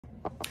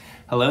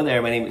Hello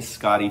there, my name is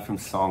Scotty from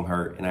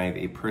Songheart, and I have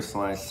a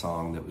personalized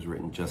song that was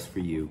written just for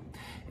you.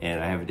 And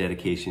I have a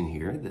dedication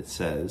here that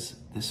says,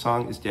 this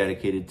song is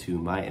dedicated to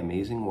my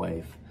amazing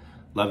wife.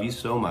 Love you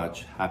so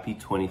much. Happy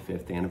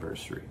 25th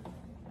anniversary.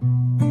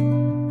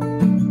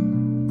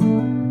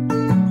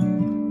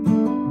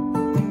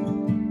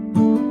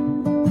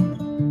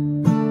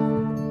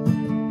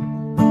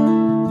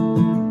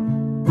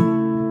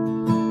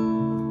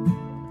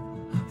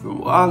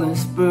 From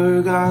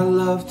Wallaceburg, our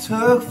love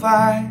took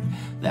flight.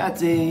 That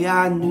day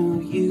I knew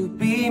you'd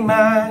be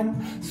mine.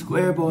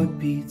 Squareboy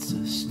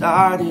pizza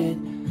started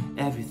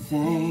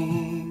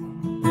everything.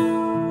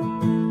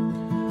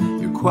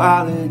 Your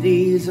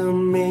qualities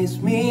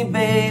amazed me,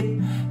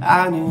 babe.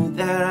 I knew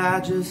that I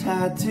just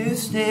had to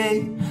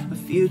stay. A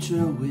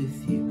future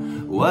with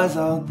you was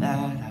all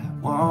that I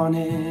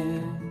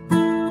wanted.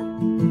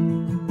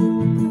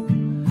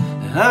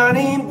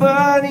 Honey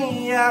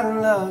bunny, I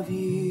love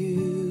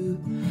you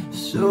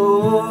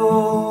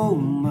so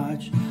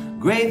much.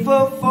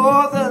 Grateful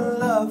for the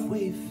love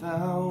we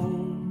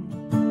found,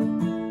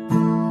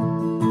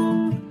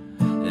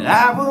 and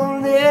I will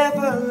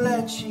never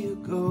let you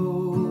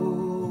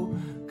go,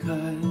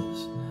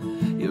 'cause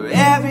you're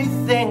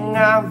everything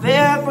I've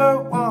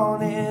ever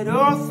wanted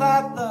or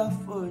thought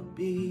love would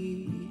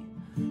be.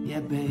 Yeah,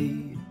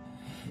 babe,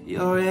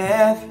 you're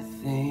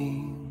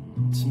everything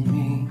to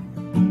me.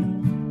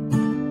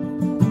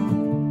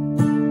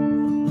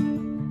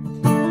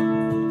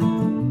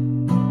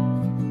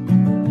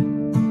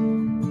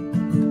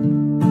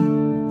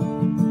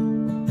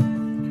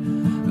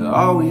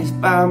 Always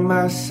by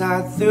my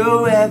side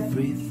through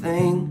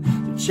everything.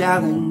 The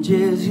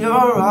challenges,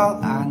 you're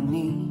all I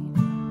need.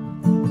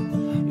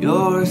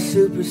 You're a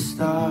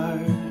superstar.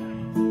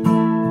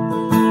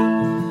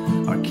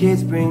 Our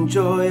kids bring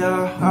joy,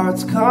 our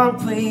hearts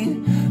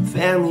complete.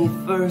 Family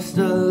first,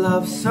 a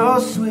love so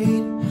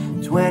sweet.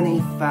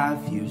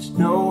 25 years,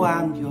 know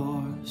I'm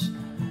yours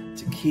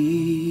to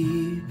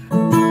keep.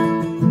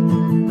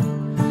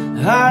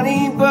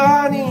 Honey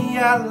bunny,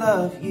 I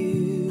love you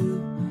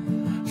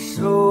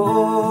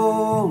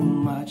so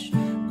much.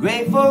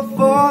 Grateful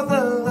for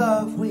the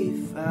love we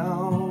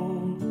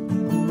found,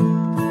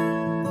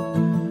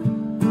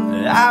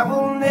 but I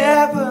will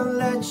never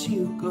let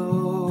you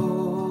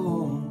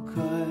go,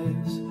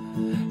 'cause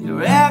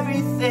you're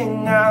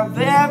everything I've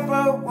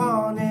ever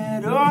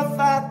wanted or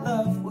thought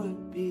love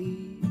would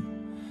be.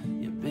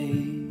 Yeah,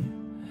 babe,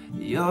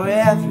 you're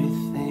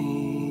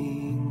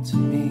everything to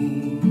me.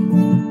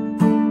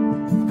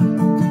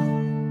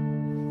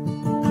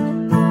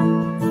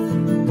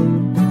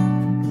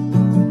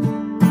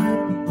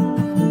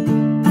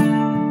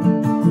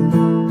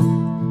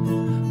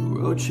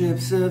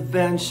 Trips,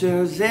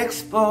 adventures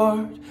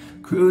explored,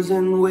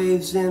 cruising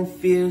waves and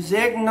fears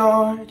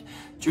ignored,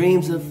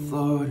 dreams of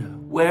Florida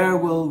where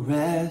we'll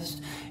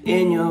rest.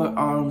 In your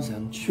arms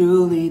I'm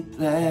truly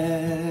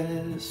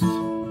blessed.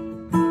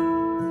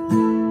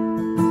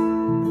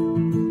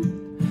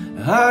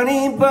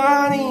 Honey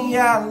bunny,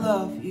 I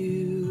love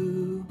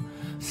you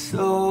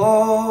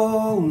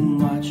so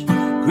much.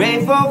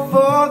 Grateful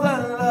for the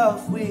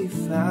love we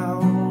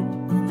found.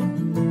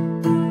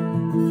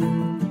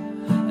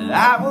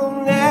 I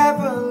will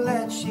never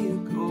let you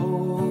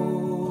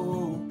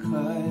go,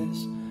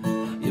 'cause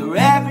you're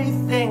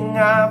everything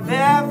I've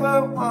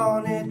ever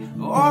wanted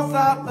or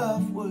thought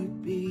love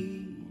would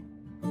be.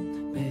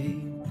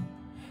 Babe,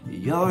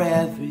 you're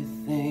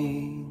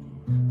everything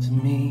to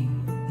me.